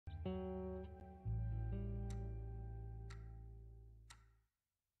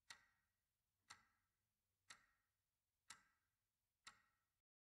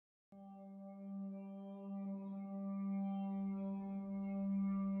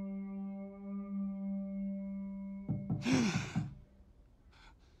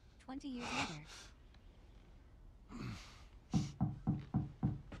Years later.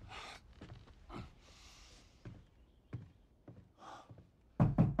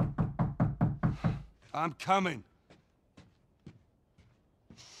 I'm coming.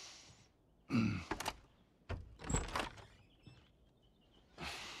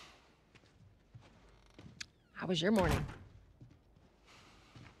 How was your morning?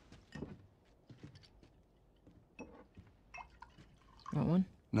 Want one?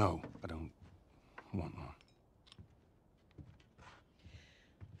 No, I don't want one.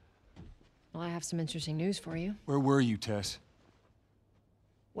 Well, I have some interesting news for you. Where were you, Tess?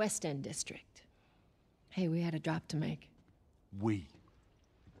 West End District. Hey, we had a drop to make. We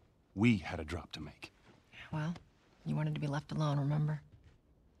had a drop to make. Well, you wanted to be left alone, remember?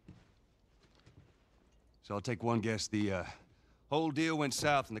 So I'll take one guess. The whole deal went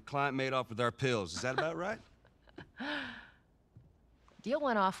south and the client made off with our pills. Is that about right? Deal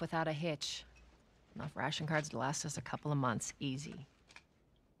went off without a hitch. Enough ration cards to last us a couple of months, easy.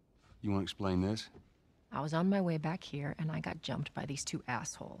 You want to explain this? I was on my way back here, and I got jumped by these two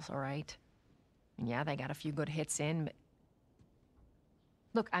assholes, all right? And yeah, they got a few good hits in, but...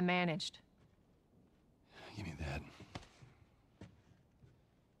 Look, I managed. Give me that.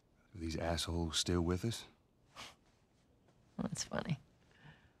 Are these assholes still with us? Well, that's funny.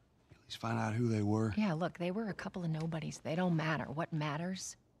 At least find out who they were. Yeah, look, they were a couple of nobodies. They don't matter. What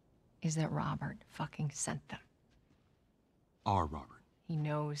matters is that Robert fucking sent them. Our Robert. He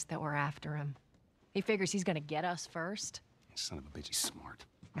knows that we're after him. He figures he's gonna get us first. Son of a bitch, he's smart.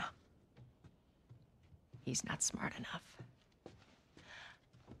 No. He's not smart enough.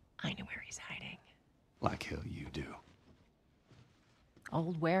 I know where he's hiding. Like hell you do.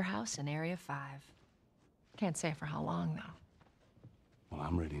 Old warehouse in Area 5. Can't say for how long, though. Well,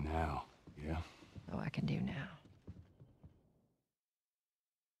 I'm ready now, yeah? Oh, I can do now.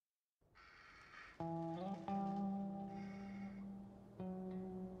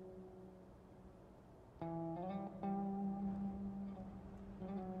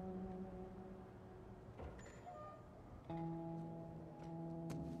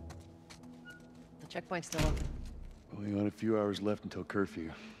 The checkpoint's still open. Only got a few hours left until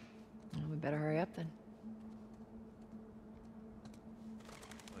curfew. Well, we better hurry up then.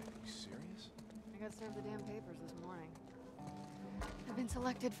 Wait, are you serious? I got served the damn papers this morning. I've been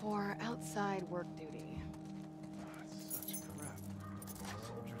selected for outside work duty. That's such crap.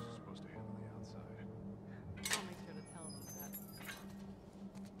 Soldiers are supposed to handle the outside. I'll make sure to tell them that.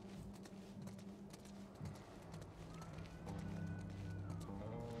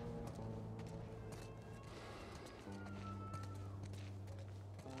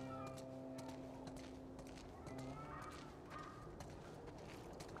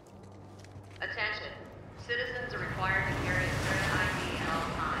 Attention. Citizens are required to carry a current ID at all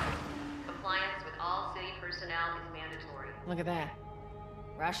times. Compliance with all city personnel is mandatory. Look at that.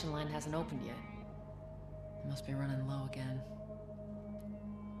 Ration line hasn't opened yet. It must be running low again.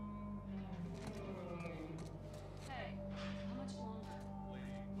 Hey, how much longer?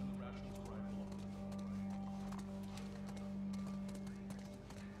 Lady, when the rations arrive along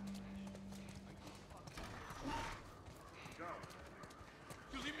Go.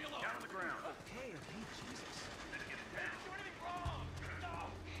 You leave me alone. Down on the ground. Okay, Jesus. Let's get it down. Do anything wrong.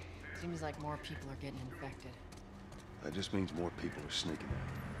 No. Seems like more people are getting infected. That just means more people are sneaking out.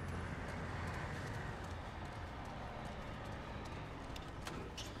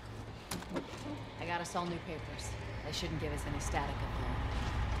 I got us all new papers. They shouldn't give us any static up there.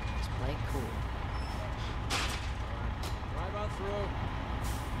 Just play cool. Drive on through.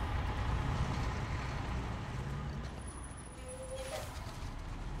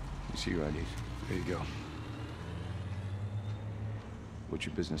 You see your IDs. There you go. What's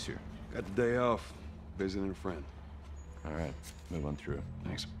your business here? Got the day off. Visiting a friend. All right, move on through.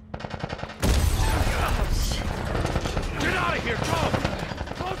 Thanks. Get out of here, go!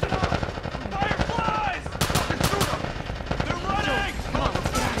 Close it up! Fireflies! Fucking shoot them! They're running! Come on, let's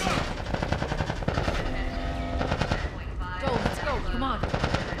get out of here. Go, let's go, come on.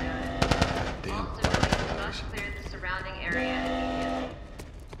 Damn. All civilians must clear the surrounding area immediately.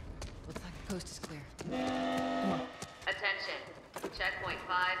 Looks like the coast is clear. Come on. Attention. Checkpoint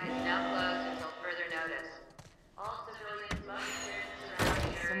 5 is now closed until further notice. All civilians must clear the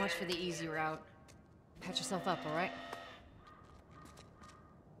surrounding area. So much for the easy route. Patch yourself up, all right?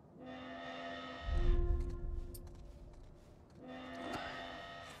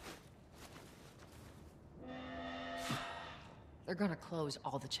 They're gonna close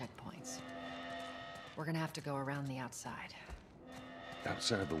all the checkpoints. We're gonna have to go around the outside.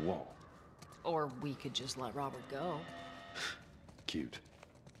 Outside the wall. Or we could just let Robert go. Cute.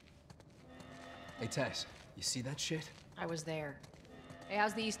 Hey, Tess, you see that shit? I was there. Hey,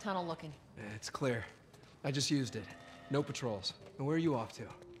 how's the east tunnel looking? It's clear. I just used it. No patrols. And where are you off to?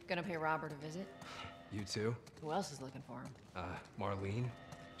 Gonna pay Robert a visit? You too? Who else is looking for him? Marlene?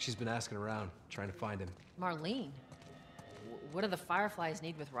 She's been asking around, trying to find him. Marlene? What do the Fireflies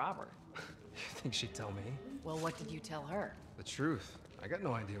need with Robert? You think she'd tell me? Well, what did you tell her? The truth. I got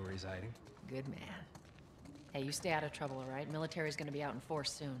no idea where he's hiding. Good man. Hey, you stay out of trouble, all right? Military's gonna be out in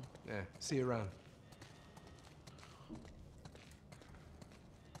force soon. Yeah, see you around.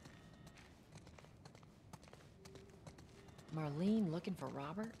 Marlene looking for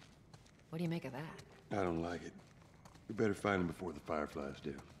Robert? What do you make of that? I don't like it. We better find him before the Fireflies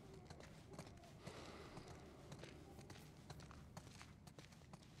do.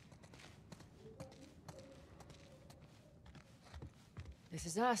 This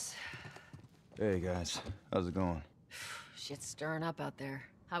is us. Hey guys, how's it going? Shit's stirring up out there.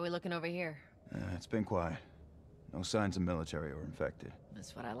 How we looking over here? It's been quiet. No signs of military or infected.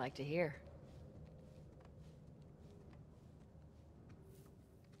 That's what I like to hear.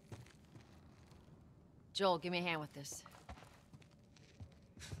 Joel, give me a hand with this.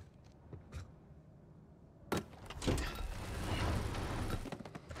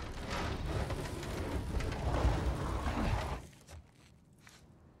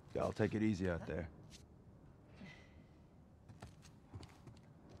 Y'all take it easy out there.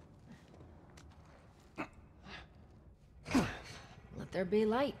 Let there be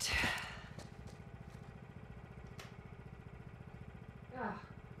light. Oh,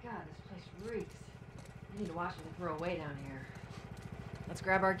 God, this place reeks. I need to wash and throw away down here. Let's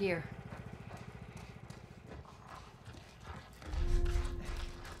grab our gear.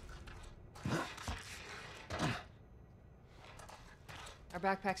 Our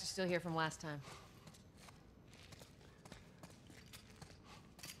backpacks are still here from last time.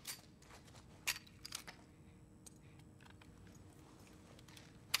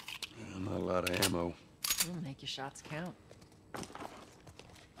 Not a lot of ammo. We'll make your shots count.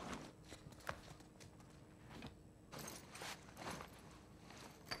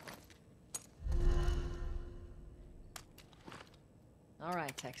 All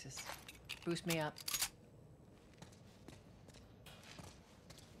right, Texas. Boost me up.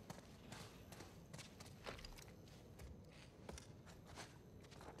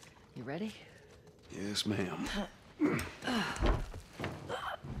 You ready? Yes, ma'am.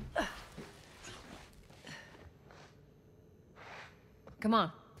 Come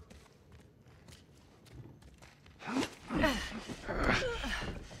on.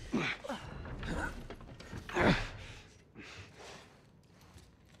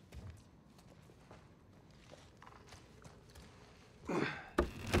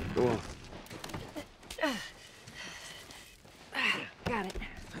 Go on. Got it.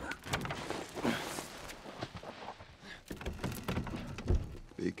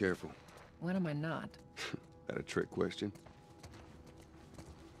 Be careful. When am I not? That a trick question?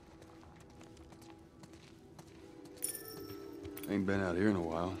 Ain't been out here in a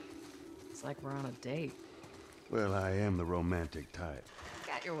while. It's like we're on a date. Well, I am the romantic type.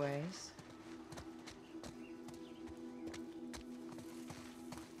 Got your ways.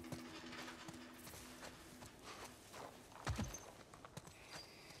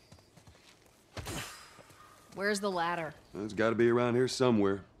 Where's the ladder? Well, it's got to be around here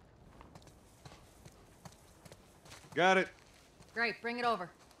somewhere. Got it. Great, bring it over.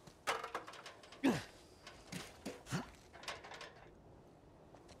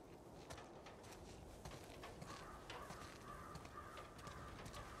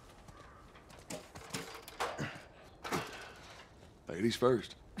 Ladies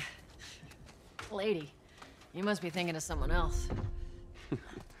first. Lady, you must be thinking of someone else.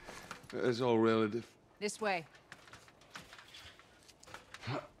 That's all relative. This way.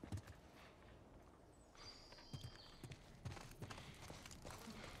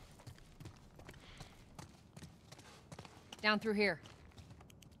 Down through here.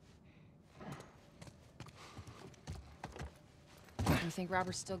 You think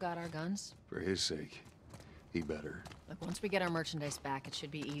Robert's still got our guns? For his sake, he better. Look, once we get our merchandise back, it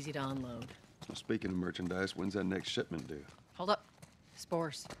should be easy to unload. Well, speaking of merchandise, when's that next shipment due? Hold up.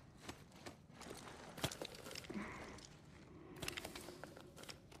 Spores.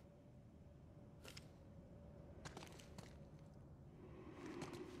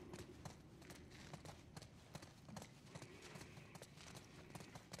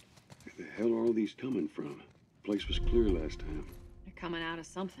 Where the hell are all these coming from? The place was clear last time. coming out of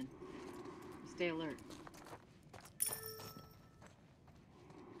something. Stay alert.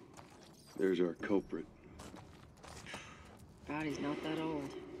 There's our culprit. Body's not that old.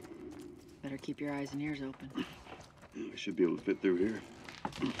 Better keep your eyes and ears open. I should be able to fit through here.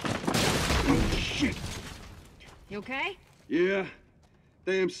 Shit! You okay? Yeah.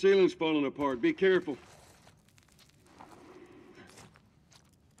 Damn ceiling's falling apart. Be careful.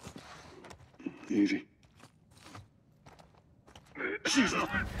 Easy. Jesus!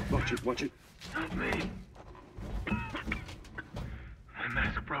 Watch it, watch it. Help me. My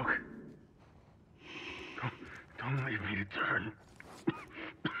mask broke. Don't leave me to turn.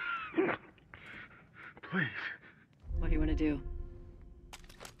 Please. What do you want to do?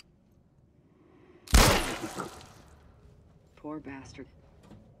 Poor bastard.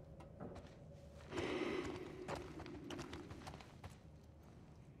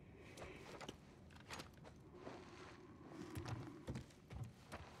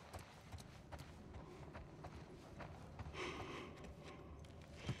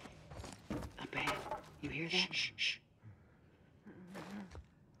 Up ahead. You hear that? Shh, shh.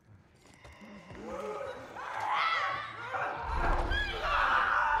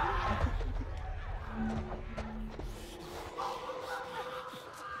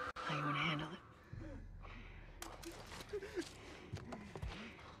 How you want to handle it?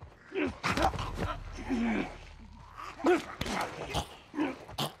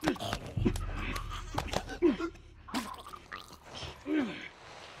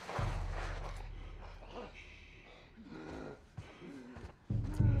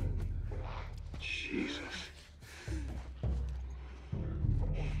 Jesus.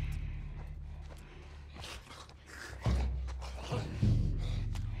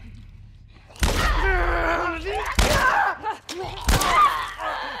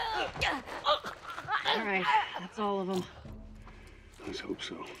 All right, that's all of them. Let's hope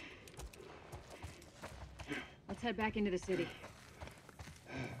so. Let's head back into the city.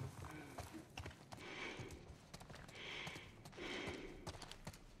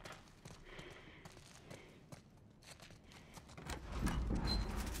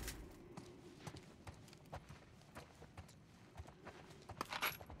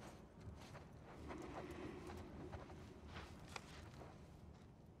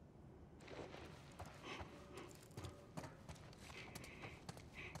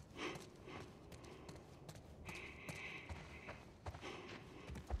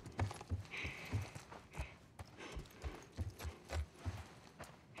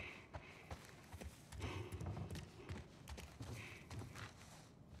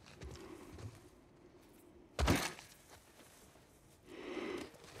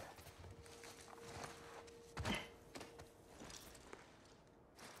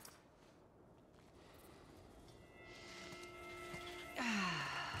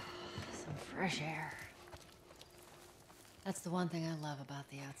 Some fresh air. That's the one thing I love about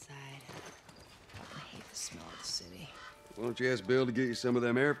the outside. I hate the smell of the city. Why don't you ask Bill to get you some of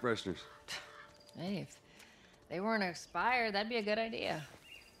them air fresheners? Hey, if they weren't expired, that'd be a good idea.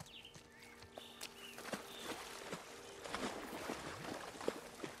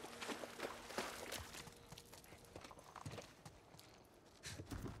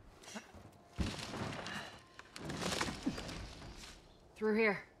 Through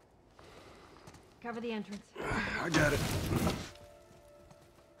here. Cover the entrance. I got it.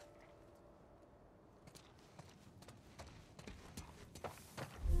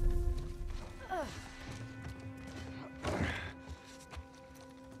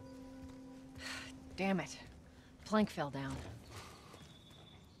 Damn it. Plank fell down.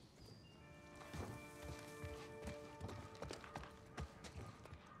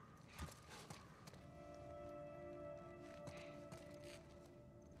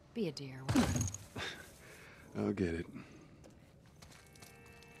 Be a dear. I'll get it.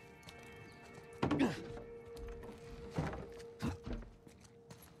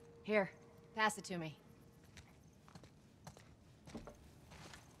 Here, pass it to me.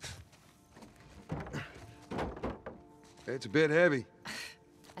 It's a bit heavy.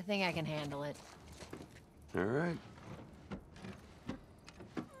 I think I can handle it. All right.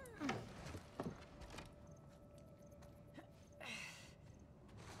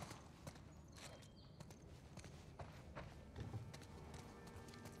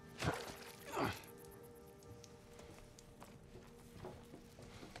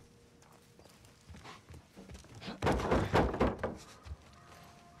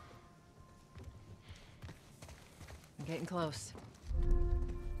 I'm getting close.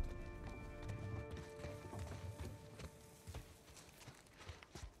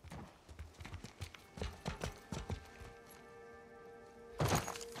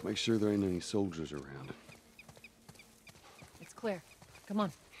 Make sure there ain't any soldiers around. It's clear. Come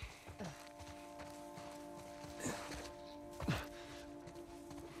on.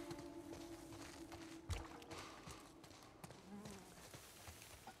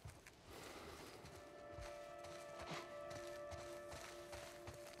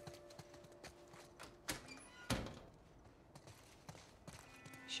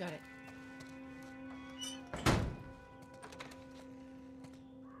 Shut it.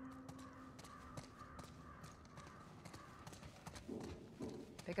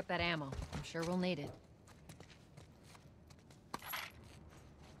 Pick up that ammo. I'm sure we'll need it.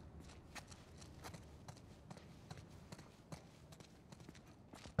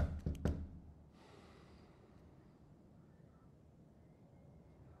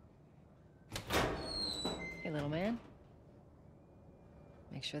 Hey, little man.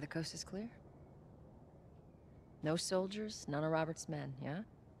 Make sure the coast is clear. No soldiers, none of Robert's men, yeah?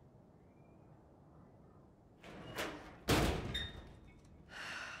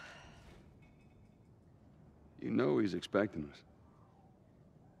 You know he's expecting us.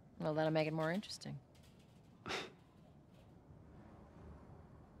 Well, that'll make it more interesting.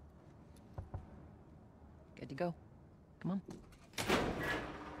 Good to go. Come on.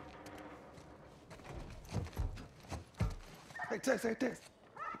 Hey, Tess, hey, Tess.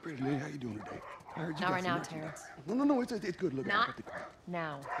 Hey, pretty lady, how you doing today? I heard you Not got right some now, merchandise. Terrence. No, it's good looking. Not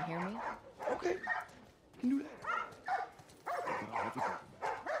now. You hear me? Okay, can do that. I'll have to think about it.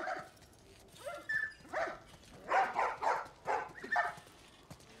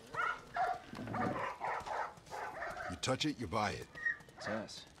 You touch it, you buy it.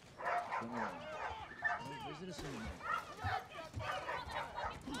 Tess. Come on. Don't visit us anymore.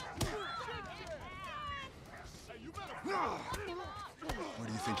 Where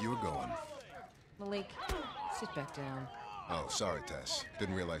do you think you're going? Malik, sit back down. Oh, sorry, Tess.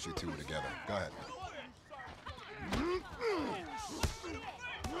 Didn't realize you two were together. Go ahead.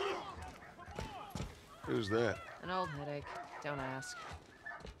 Who's that? An old headache. Don't ask.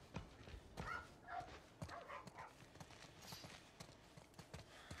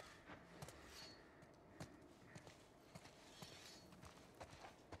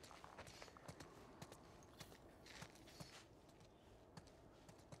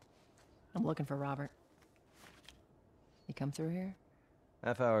 I'm looking for Robert. He come through here?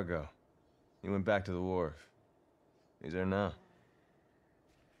 Half hour ago. He went back to the wharf. He's there now.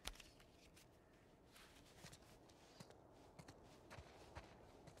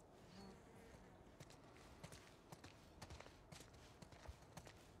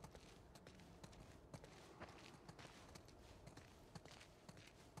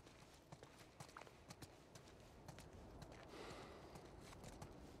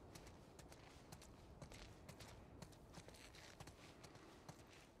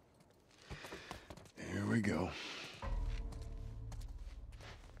 Here we go.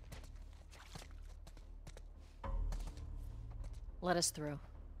 Let us through.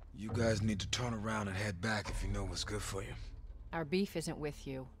 You guys need to turn around and head back if you know what's good for you. Our beef isn't with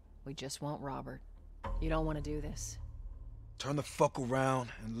you. We just want Robert. You don't want to do this. Turn the fuck around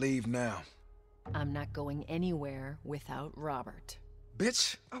and leave now. I'm not going anywhere without Robert.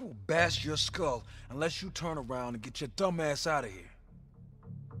 Bitch, I will bash your skull unless you turn around and get your dumb ass out of here.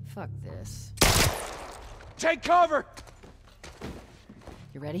 Fuck this. Take cover!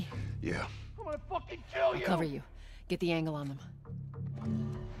 You ready? Yeah. I'm gonna fucking kill you! I'll cover you. Get the angle on them.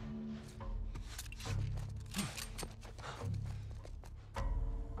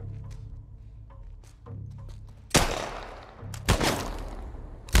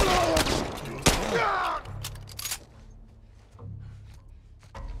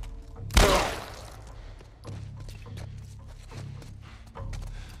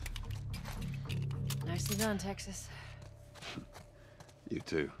 Nicely done, Texas. You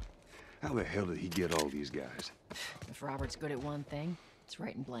too. How the hell did he get all these guys? If Robert's good at one thing, it's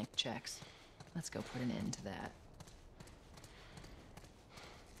writing blank checks. Let's go put an end to that.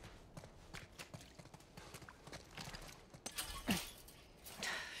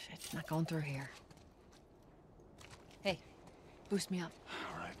 Shit, not going through here. Hey, boost me up.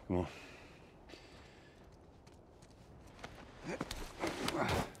 All right, come on.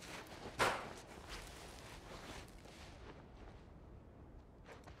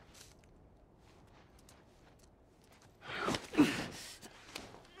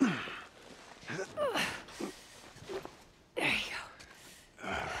 There you go.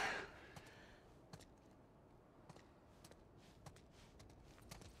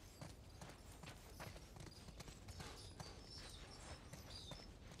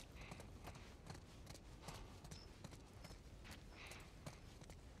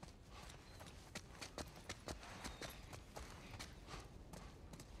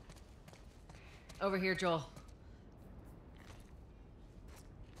 Over here, Joel.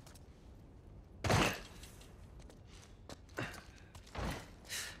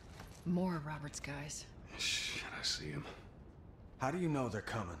 More of Robert's guys. Shit, I see him. How do you know they're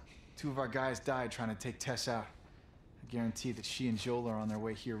coming? 2 of our guys died trying to take Tess out. I guarantee that she and Joel are on their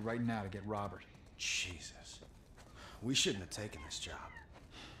way here right now to get Robert. Jesus. We shouldn't have taken this job.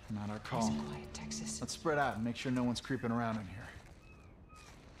 Not our call. Nice and quiet, Texas. Let's spread out and make sure no one's creeping around in here.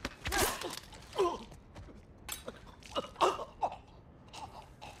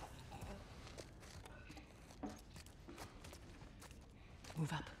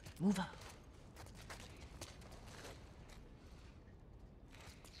 Move up. Move up.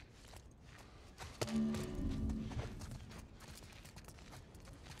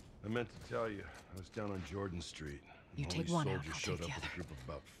 I meant to tell you, I was down on Jordan Street. You Only take one out, soldiers I'll showed take the up with other. a group of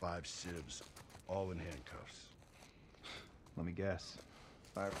about 5 civs, all in handcuffs. Let me guess.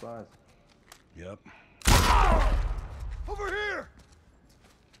 Fireflies. Yep. Over here!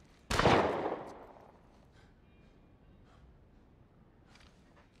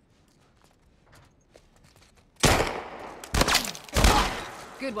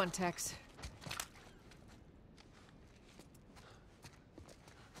 Good one, Tex.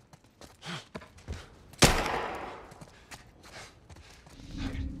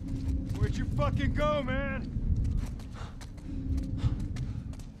 Where'd you fucking go, man?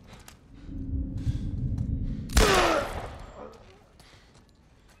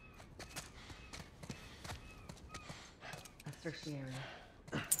 Let's search the area.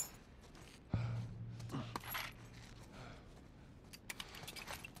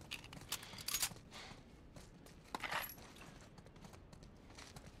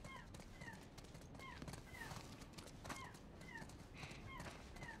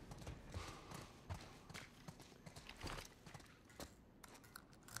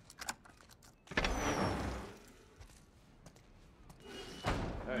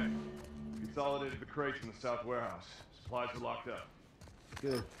 Hey, consolidated the crates in the south warehouse. Supplies are locked up.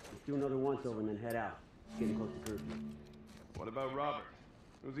 Good. Let's do another once-over and then head out. It's getting close to curfew. What about Robert?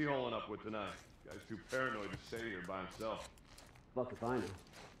 Who's he holing up with tonight? Guy's too paranoid to stay here by himself. Fuck if I know.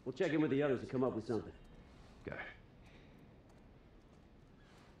 We'll check in with the others and come up with something. Okay.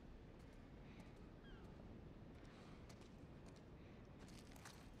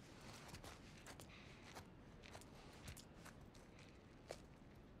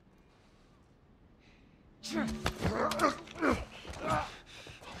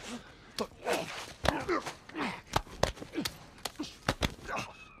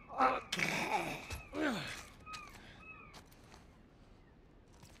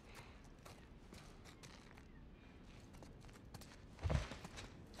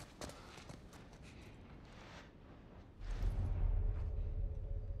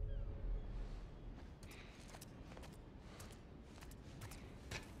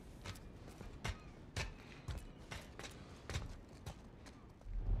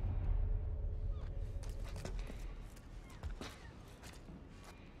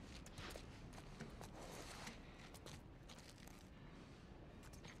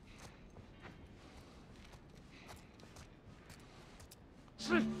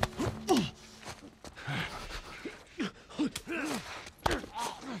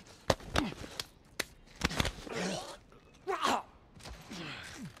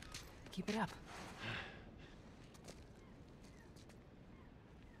 Keep it up.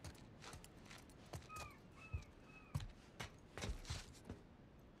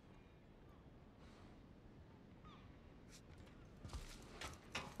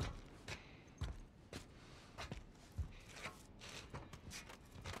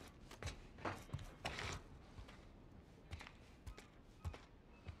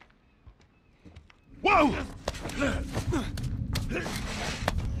 Whoa!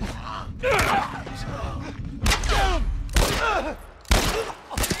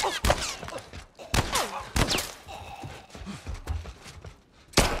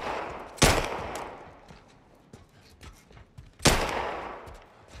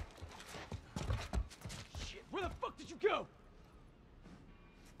 Shit, where the fuck did you go?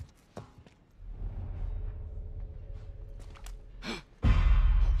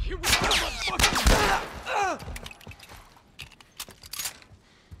 Here we go, motherfucker!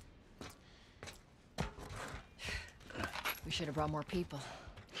 We should have brought more people.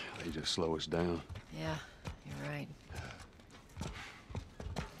 They just slow us down. Yeah, you're right.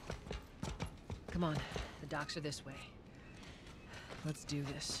 Come on, the docks are this way. Let's do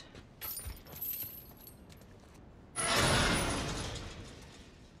this.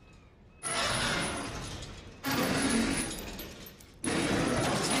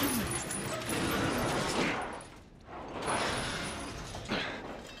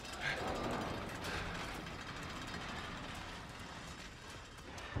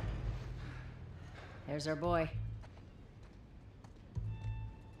 There's our boy.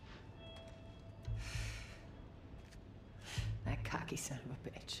 That cocky son of a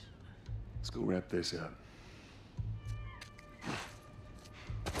bitch. Let's go wrap this up.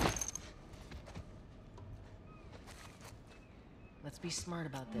 Let's be smart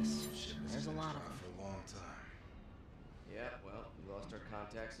about this. There's a lot of them. For a long time. Yeah, well, we lost our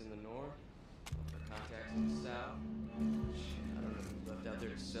contacts in the north, lost our contacts in the south. Shit, I don't know who left out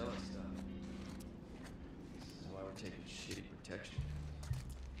there to sell us stuff. This is why we're taking shitty protection.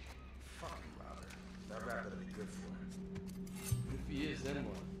 Fucking Robert. That rat better be good for him. If he is, then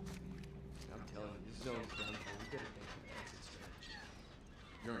what? I'm telling you, this zone's done for. We better think of an exit strategy.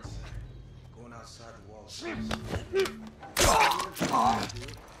 You're insane. Going outside the walls. Open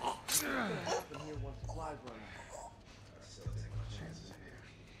here once supplies run out. I still take my chances here.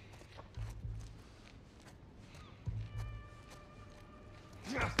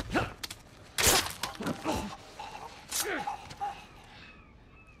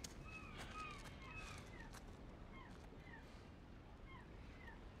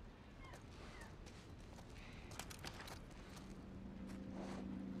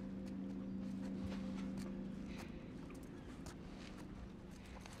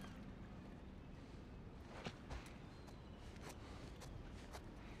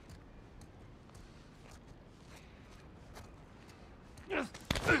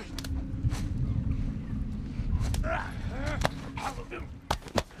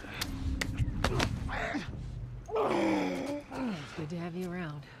 Good to have you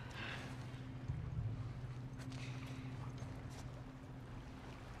around.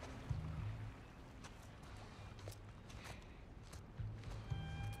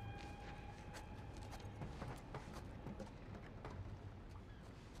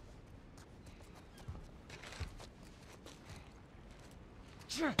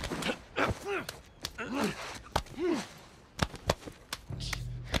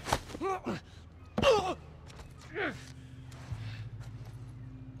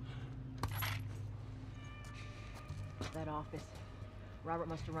 That office. Robert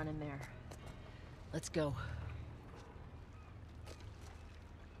must have run in there. Let's go.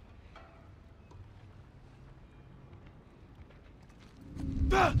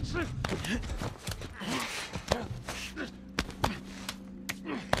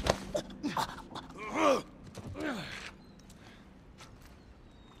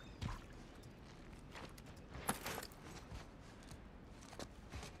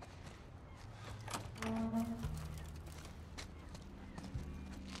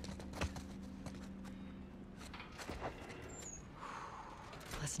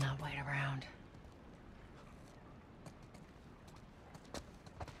 Let's not wait around.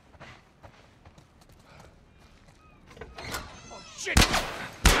 Oh, shit! Get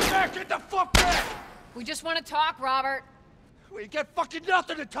back! Get the fuck back! We just want to talk, Robert. We got fucking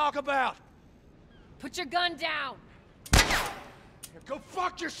nothing to talk about! Put your gun down. Go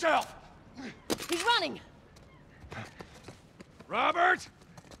fuck yourself! He's running. Robert!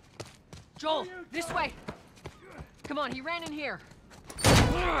 Joel, this way. Come on, he ran in here.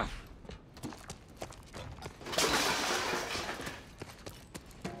 We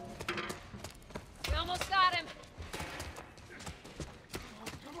almost got him.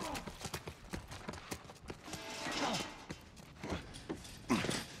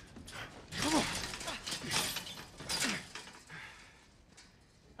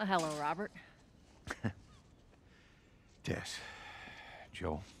 Oh, hello, Robert. Tess.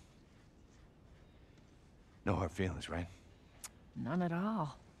 Joel. No hard feelings, right? None at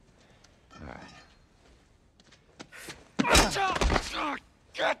all. All right.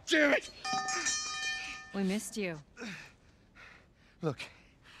 God damn it! We missed you. Look,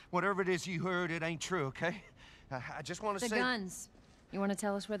 whatever it is you heard, it ain't true, okay? I just want to say... The guns. You want to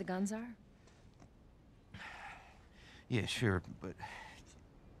tell us where the guns are? Yeah, sure, but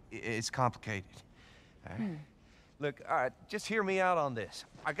it's complicated. All right? Look, all right, just hear me out on this.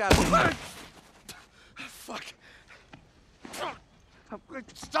 I got... Fuck.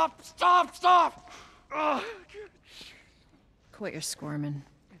 Stop! Stop! Stop! Oh. Quit your squirming.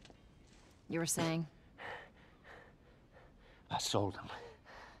 You were saying? I sold him.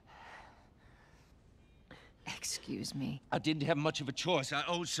 Excuse me. I didn't have much of a choice. I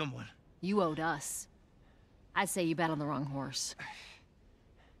owed someone. You owed us. I'd say you bet on the wrong horse.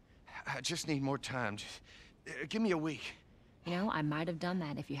 I just need more time. Just, give me a week. You know, I might have done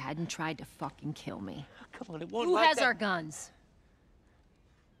that if you hadn't tried to fucking kill me. Come on, it won't Who like has that. our guns?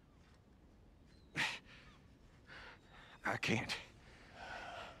 I can't.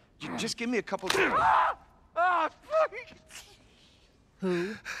 Just give me a couple...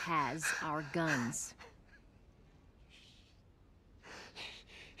 Who has our guns?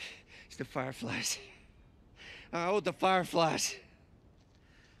 the Fireflies. I owed the Fireflies.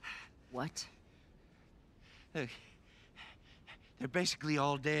 What? Look, they're basically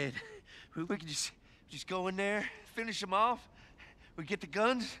all dead. We could just go in there, finish them off. We get the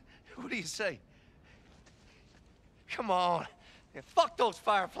guns. What do you say? Come on. Yeah, fuck those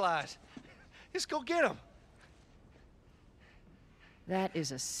Fireflies. Let's go get them. That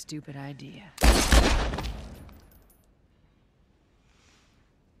is a stupid idea.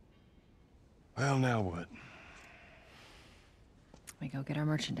 Well, now what? We go get our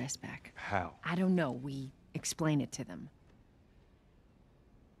merchandise back. How? I don't know. We explain it to them.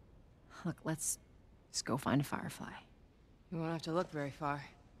 Look, let's just go find a Firefly. We won't have to look very far.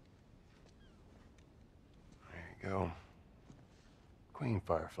 There you go. Queen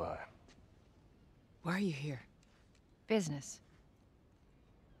Firefly. Why are you here? Business.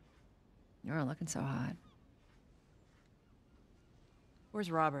 You aren't looking so hot. Where's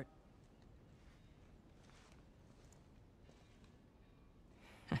Robert?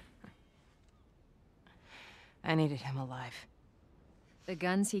 I needed him alive. The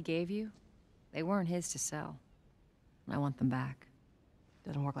guns he gave you, they weren't his to sell. I want them back.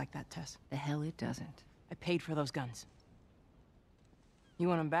 Doesn't work like that, Tess. The hell it doesn't. I paid for those guns. You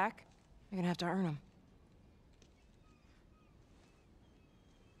want them back? You're gonna have to earn them.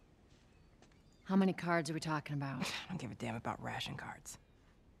 How many cards are we talking about? I don't give a damn about ration cards.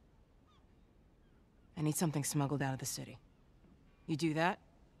 I need something smuggled out of the city. You do that,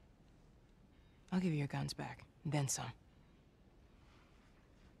 I'll give you your guns back, and then some.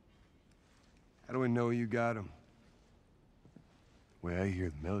 How do we know you got them? Well, I hear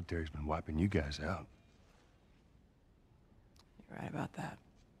the military's been wiping you guys out. You're right about that.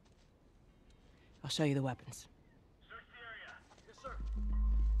 I'll show you the weapons. Search the area. Yes, sir.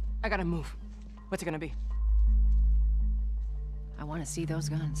 I gotta move. What's it gonna be? I want to see those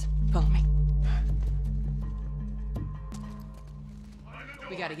guns. Follow me.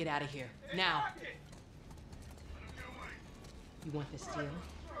 We gotta get out of here. Now. You want this deal?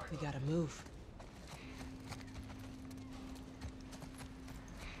 We gotta move.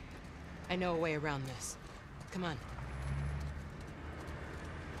 I know a way around this. Come on.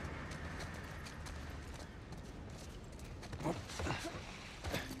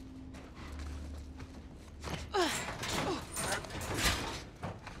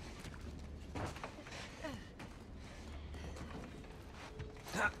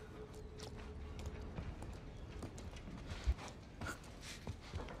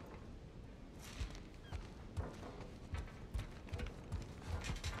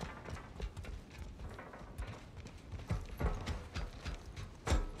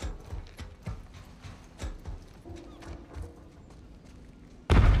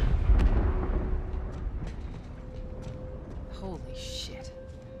 Holy shit.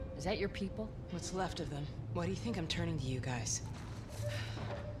 Is that your people? What's left of them? Why do you think I'm turning to you guys?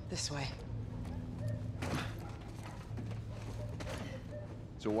 This way.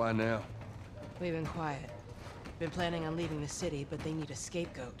 So why now? We've been quiet. Been planning on leaving the city, but they need a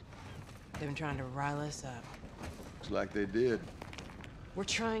scapegoat. They've been trying to rile us up. Looks like they did. We're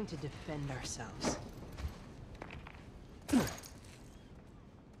trying to defend ourselves.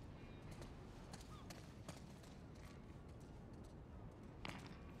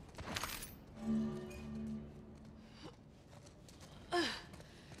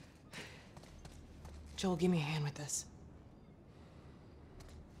 Joel, give me a hand with this.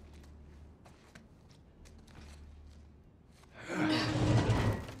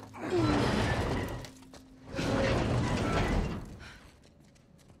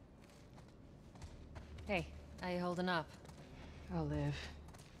 Hey, how you holding up? I'll live.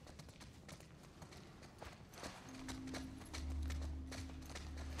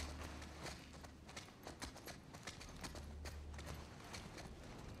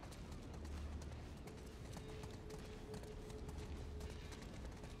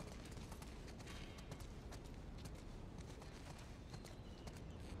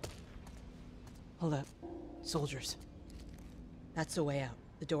 Hold up. Soldiers. That's the way out.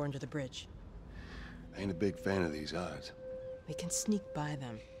 The door under the bridge. Ain't a big fan of these odds. We can sneak by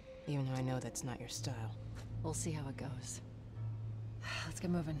them, even though I know that's not your style. We'll see how it goes. Let's get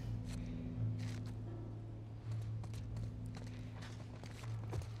moving.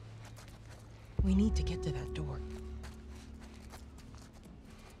 We need to get to that door.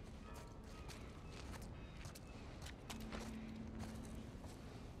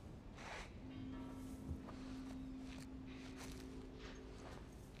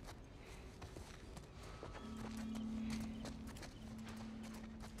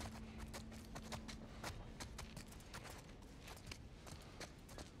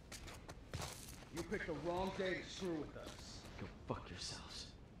 picked the wrong day to screw with us. Go fuck yourselves.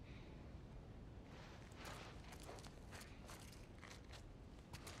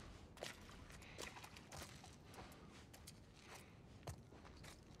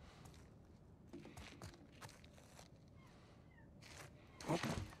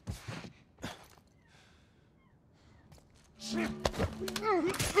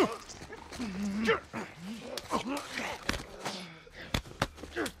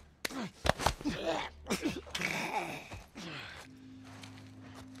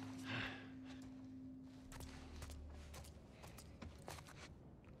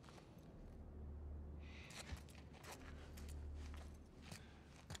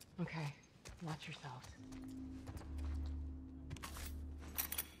 Okay, watch yourselves.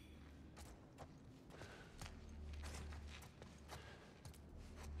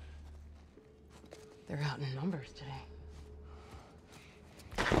 They're out in numbers today.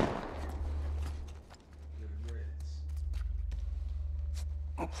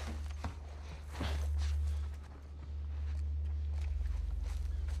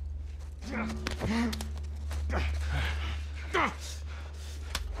 Good.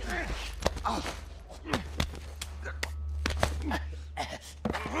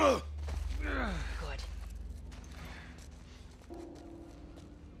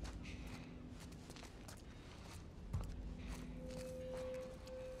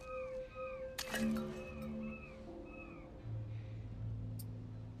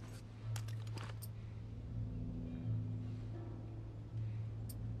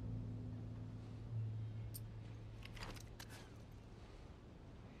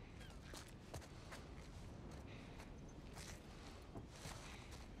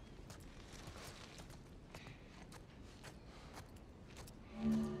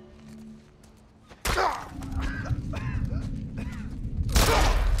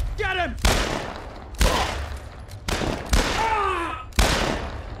 Get him!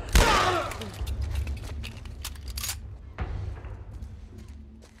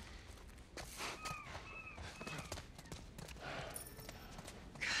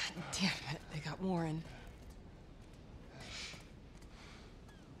 God damn it, they got Warren.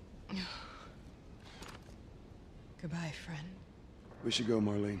 Goodbye, friend. We should go,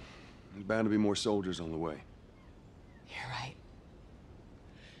 Marlene. There's bound to be more soldiers on the way. You're right.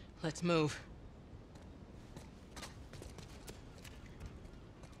 Let's move.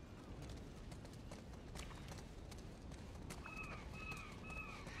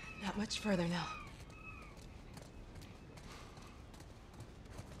 Not much further now.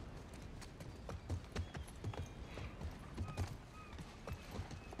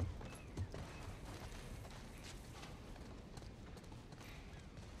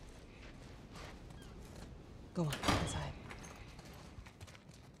 Go on, inside.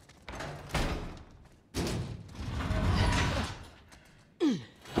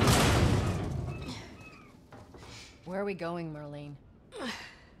 Where are we going, Marlene?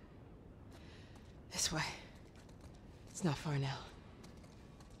 This way. It's not far now.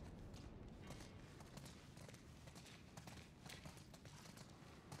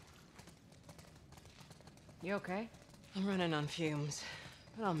 You okay? I'm running on fumes,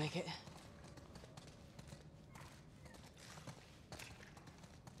 but I'll make it.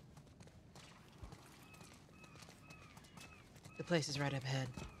 The place is right up ahead.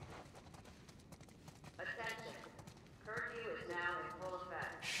 Attention. Curfew is now in full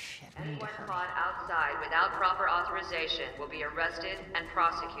effect. Shit, we need to Anyone hurry. caught outside without proper authorization will be arrested and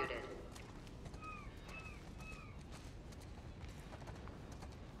prosecuted.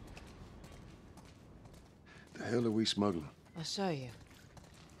 The hell are we smuggling? I'll show you.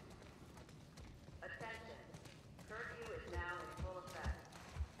 Attention. Curfew is now in full effect.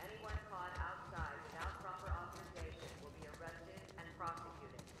 Anyone caught outside without proper authorization will be arrested and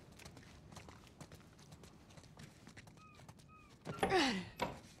prosecuted.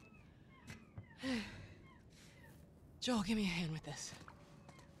 Joel, give me a hand with this.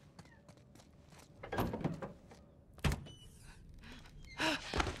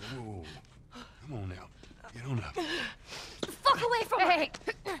 Whoa. Come on now. Get on up. Fuck away from her! Hey!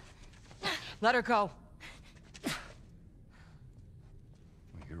 Let her go. Well,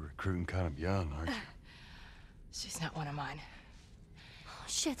 you're recruiting kind of young, aren't you? She's not one of mine. Oh,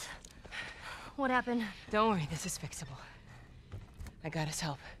 shit. What happened? Don't worry, this is fixable. I got his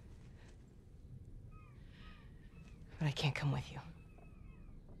help. But I can't come with you.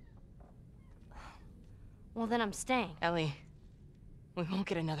 Well, then I'm staying. Ellie, we won't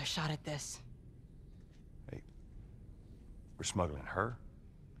get another shot at this. Hey, we're smuggling her?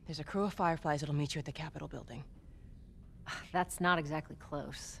 There's a crew of Fireflies that'll meet you at the Capitol building. That's not exactly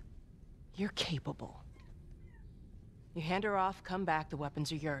close. You're capable. You hand her off, come back, the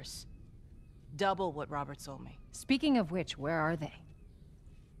weapons are yours. Double what Robert sold me. Speaking of which, where are they?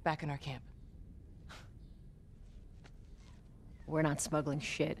 Back in our camp. We're not smuggling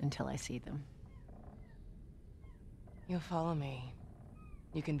shit until I see them. You'll follow me.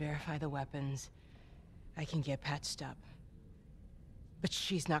 You can verify the weapons. I can get patched up. But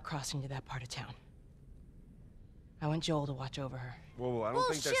she's not crossing to that part of town. I want Joel to watch over her. Whoa, I don't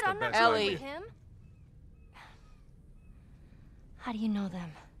think that's Bullshit, the I'm not best Ellie. idea. him. How do you know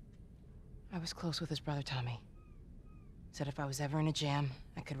them? I was close with his brother Tommy. Said if I was ever in a jam,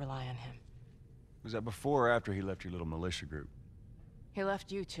 I could rely on him. Was that before or after he left your little militia group? He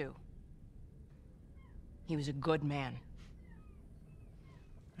left you too. He was a good man.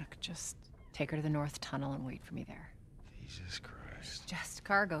 I could just take her to the North Tunnel and wait for me there. Jesus Christ. Just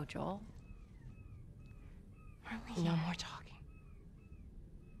cargo, Joel. No more talking.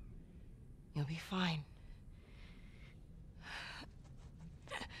 You'll be fine.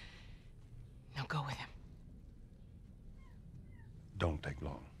 Now go with him. Don't take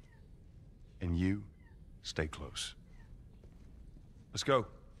long. And you, stay close. Let's go.